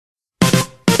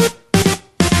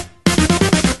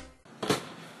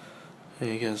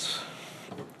Hey guys,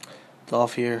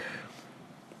 Dolph here.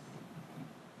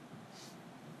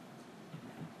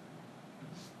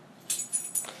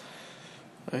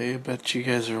 I bet you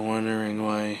guys are wondering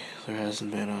why there hasn't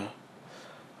been a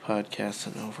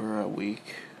podcast in over a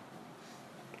week.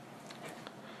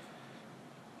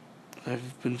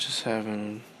 I've been just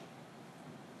having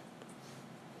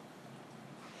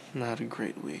not a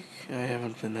great week. I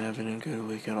haven't been having a good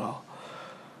week at all.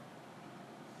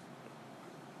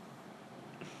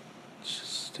 It's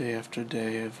just day after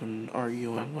day I've been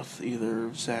arguing with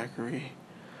either Zachary,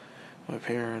 my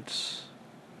parents,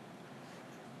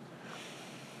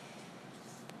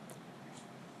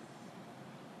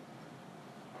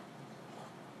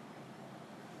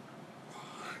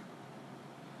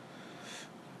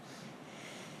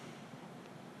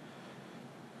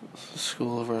 the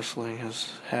School of Wrestling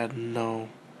has had no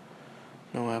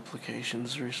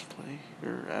applications recently,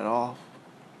 or at all.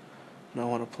 No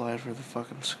one applied for the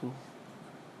fucking school.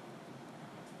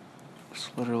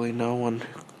 There's literally no one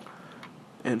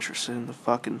interested in the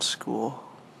fucking school.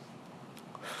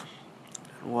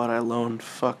 And what I loaned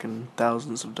fucking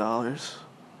thousands of dollars.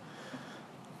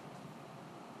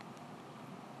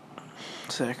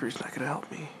 Zachary's not gonna help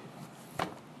me.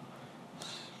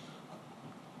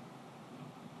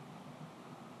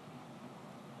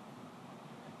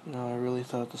 No, I really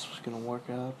thought this was gonna work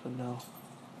out, but no.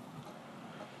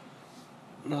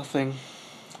 Nothing.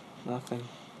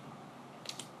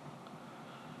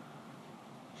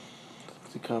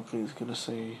 The company's gonna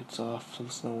say it's off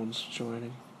since no one's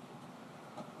joining.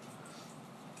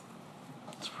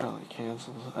 It's probably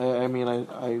canceled.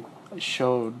 I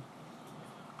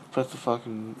put the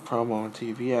fucking promo on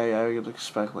TV. I would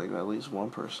expect like at least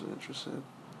one person interested.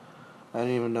 I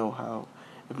didn't even know how.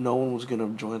 If no one was gonna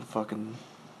join the fucking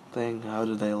thing, how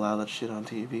did they allow that shit on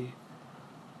TV?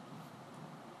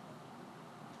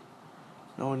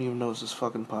 No one even knows this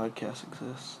fucking podcast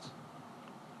exists.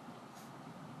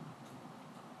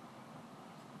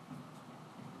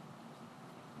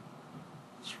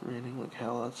 It's raining like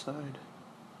hell outside.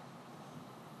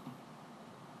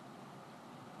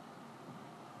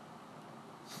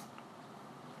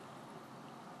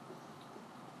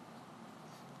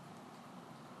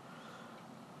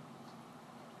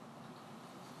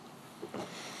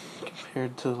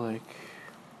 Compared to like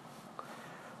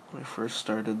when I first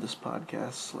started this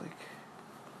podcast, like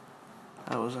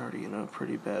I was already in a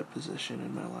pretty bad position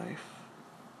in my life.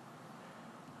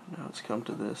 Now it's come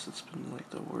to this, it's been like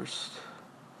the worst.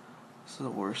 This is the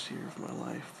worst year of my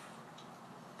life.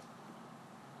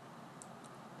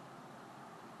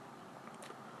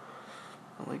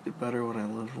 I liked it better when I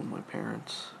lived with my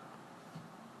parents.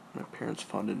 My parents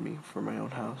funded me for my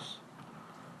own house.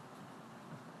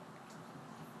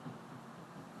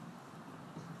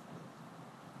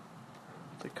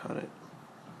 They cut it.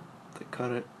 They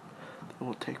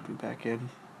won't take me back in.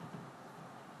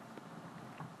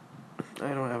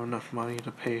 I don't have enough money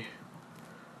to pay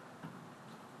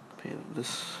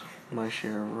my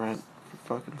share of rent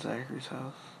for fucking Zachary's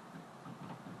house.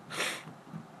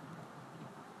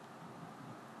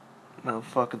 Now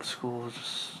fucking school is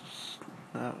just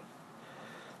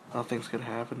nothing's gonna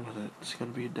happen with it. It's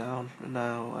gonna be down, and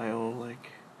now I owe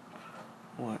like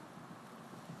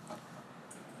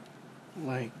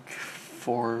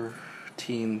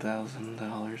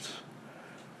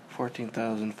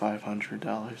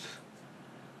 $14,500.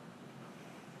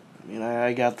 I mean,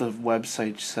 I got the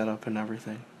website set up and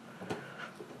everything.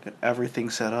 Got everything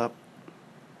set up.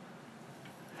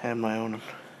 Had my own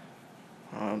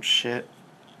shit.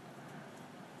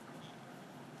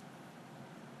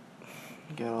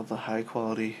 Got all the high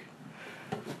quality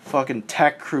fucking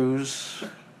tech crews.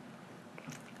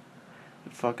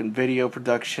 Fucking video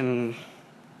production.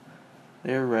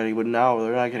 They're ready, but now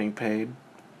they're not getting paid.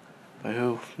 By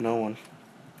who? No one.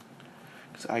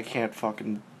 Because I can't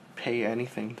fucking pay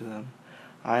anything to them.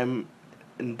 I'm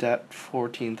in debt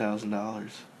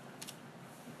 $14,000.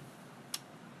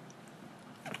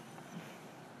 I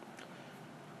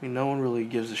mean, no one really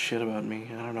gives a shit about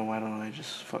me. I don't know, why don't I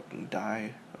just fucking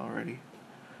die already?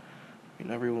 I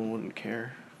mean, everyone wouldn't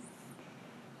care.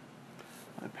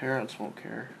 My parents won't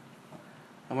care.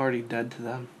 I'm already dead to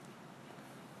them.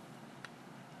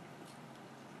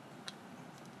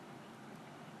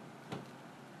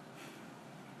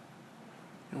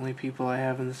 The only people I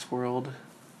have in this world,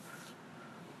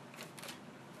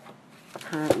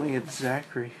 currently, it's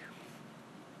Zachary.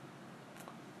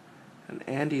 And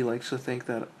Andy likes to think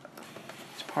that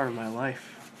it's part of my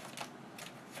life.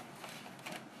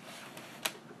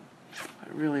 I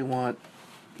really want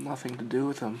nothing to do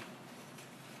with him.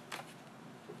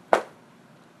 I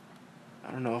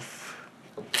don't know if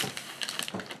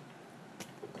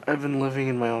I've been living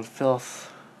in my own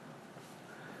filth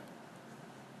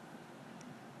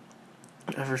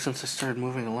ever since I started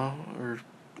moving alone, or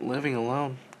living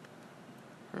alone,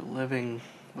 or living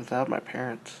without my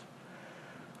parents.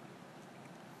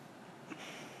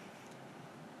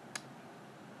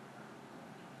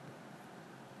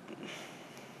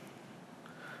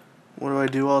 What do I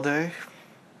do all day?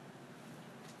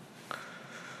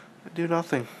 I do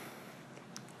nothing.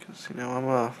 Because,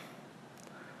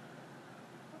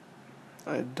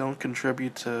 I don't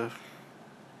contribute to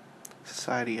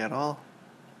society at all.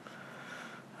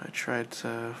 I tried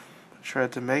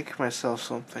to make myself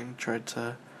something, tried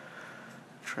to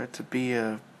be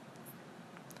a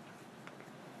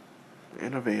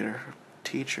innovator,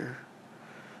 teacher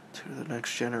to the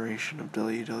next generation of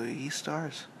WWE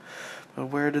stars. But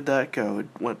where did that go? It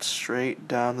went straight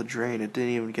down the drain. It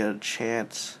didn't even get a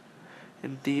chance.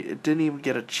 Indeed, it didn't even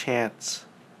get a chance.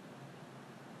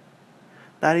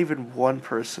 Not even one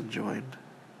person joined.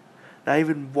 Not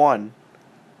even one.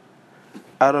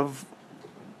 Out of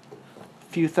a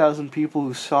few thousand people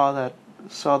who saw the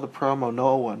promo,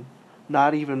 no one.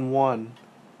 Not even one.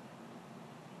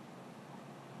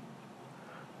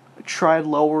 I tried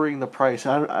lowering the price.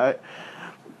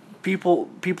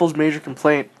 People's major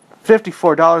complaint,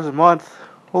 $54 a month.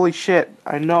 Holy shit.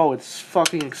 I know it's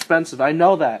fucking expensive. I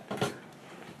know that.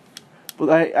 But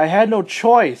I had no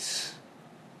choice.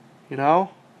 You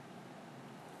know?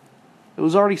 It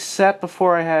was already set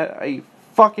before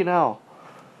fucking hell.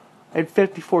 I had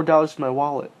 $54 in my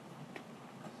wallet.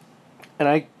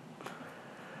 And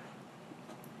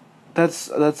that's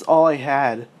all I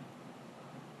had.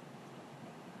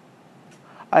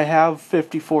 I have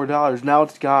 $54. Now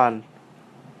it's gone.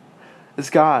 It's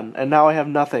gone. And now I have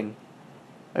nothing.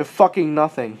 I have fucking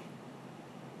nothing.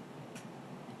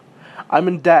 I'm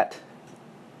in debt.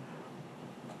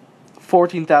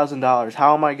 $14,000.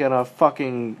 How am I gonna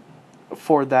fucking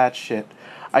afford that shit?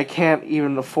 I can't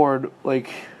even afford, a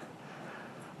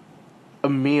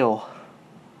meal.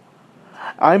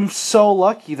 I'm so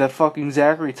lucky that fucking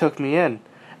Zachary took me in.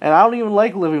 And I don't even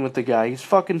like living with the guy. He's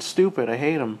fucking stupid. I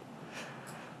hate him.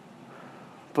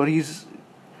 But he's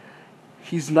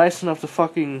nice enough to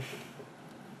fucking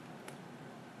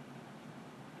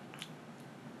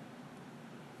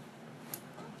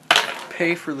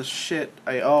pay for the shit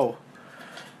I owe.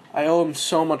 I owe him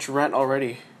so much rent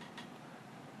already.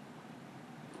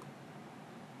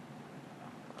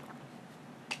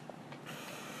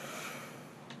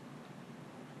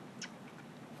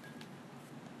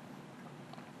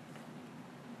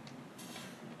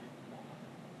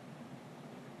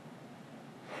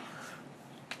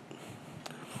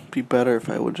 It'd be better if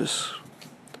I would just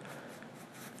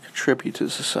contribute to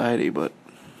society, but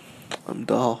I'm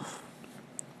Dolph.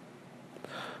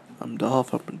 I'm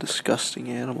a disgusting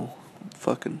animal.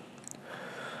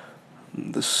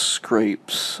 The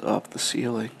scrapes off the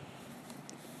ceiling.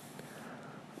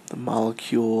 The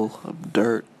molecule of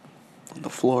dirt on the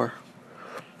floor.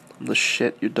 The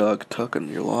shit your dog took on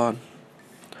your lawn.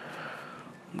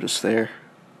 I'm just there.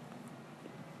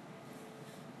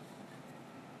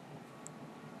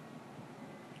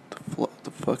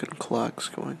 The fucking clock's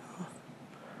going off.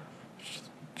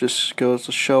 Just goes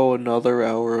to show another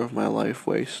hour of my life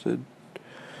wasted.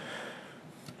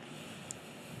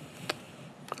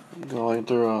 I'm going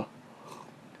through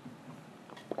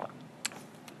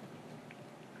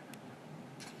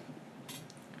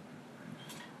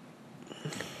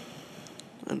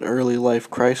an early life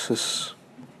crisis.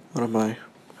 What am I?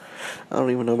 I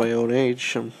don't even know my own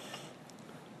age. I'm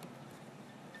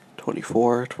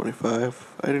 24,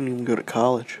 25. I didn't even go to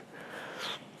college.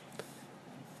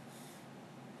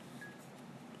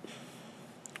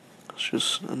 It's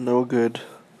just a no good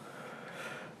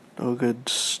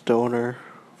stoner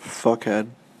fuckhead.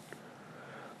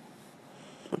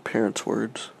 My parents'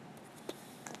 words.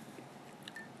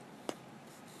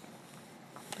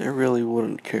 They really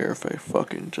wouldn't care if I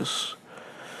fucking just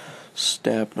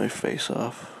stabbed my face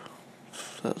off,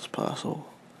 if that's possible.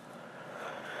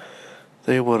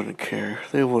 They wouldn't care.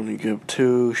 They wouldn't give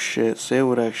two shits. They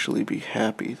would actually be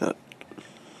happy that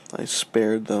I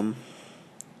spared them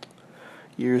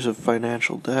years of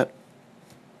financial debt.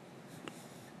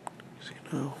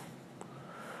 You know.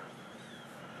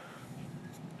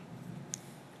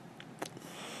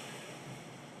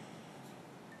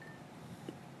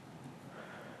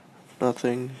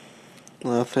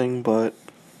 Nothing but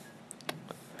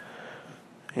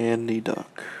Andy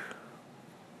Duck.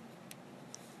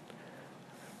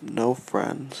 No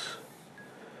friends.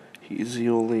 He's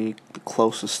the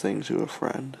closest thing to a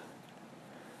friend.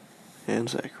 And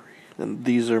Zachary. And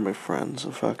these are my friends.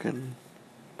 A fucking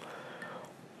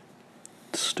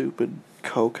stupid stupid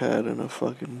cokehead and a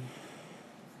fucking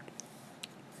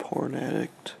porn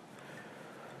addict.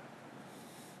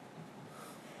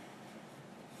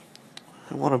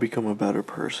 I want to become a better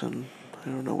person. I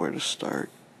don't know where to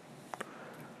start.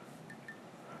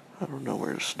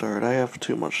 I have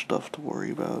too much stuff to worry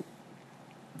about.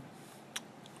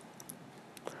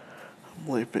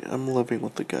 I'm living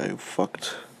with the guy who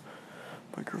fucked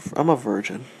my girlfriend. I'm a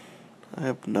virgin. I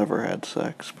have never had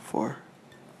sex before.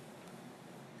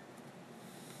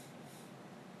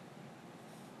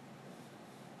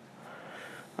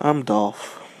 I'm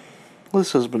Dolph.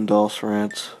 This has been Dolphz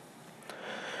Rantz.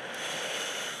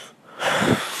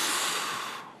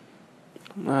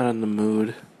 I'm not in the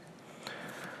mood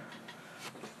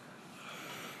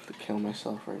to kill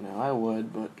myself right now. I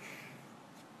would, but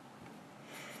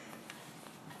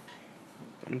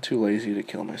I'm too lazy to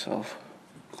kill myself.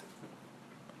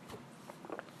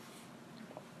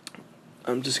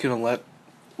 I'm just gonna let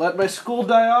my school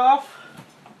die off.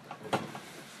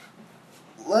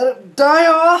 Let it die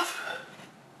off.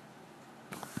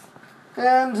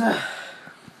 And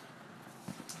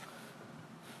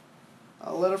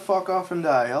I'll let it fuck off and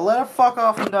die.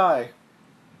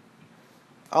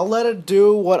 I'll let it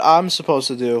do what I'm supposed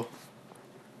to do.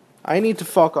 I need to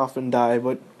fuck off and die,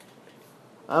 but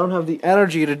I don't have the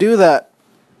energy to do that.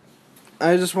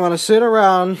 I just want to sit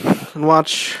around and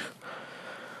watch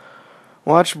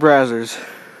Brazzers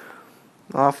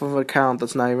off of an account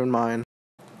that's not even mine.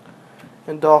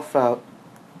 And Dolph out.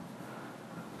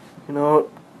 You know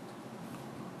what?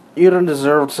 You don't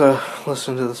deserve to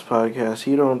listen to this podcast.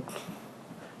 You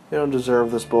don't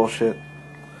deserve this bullshit.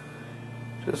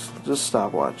 Just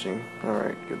stop watching.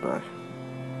 Alright, goodbye.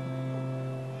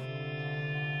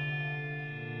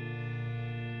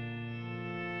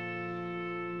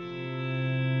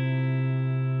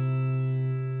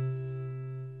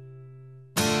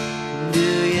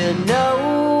 Do you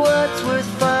know what's worth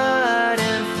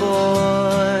fighting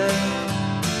for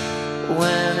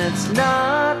when it's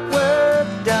not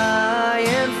worth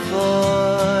dying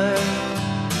for?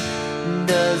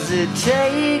 Does it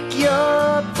take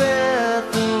your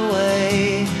breath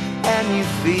away and you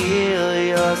feel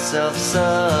yourself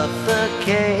suffocating?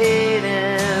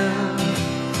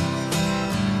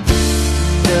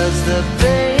 Does the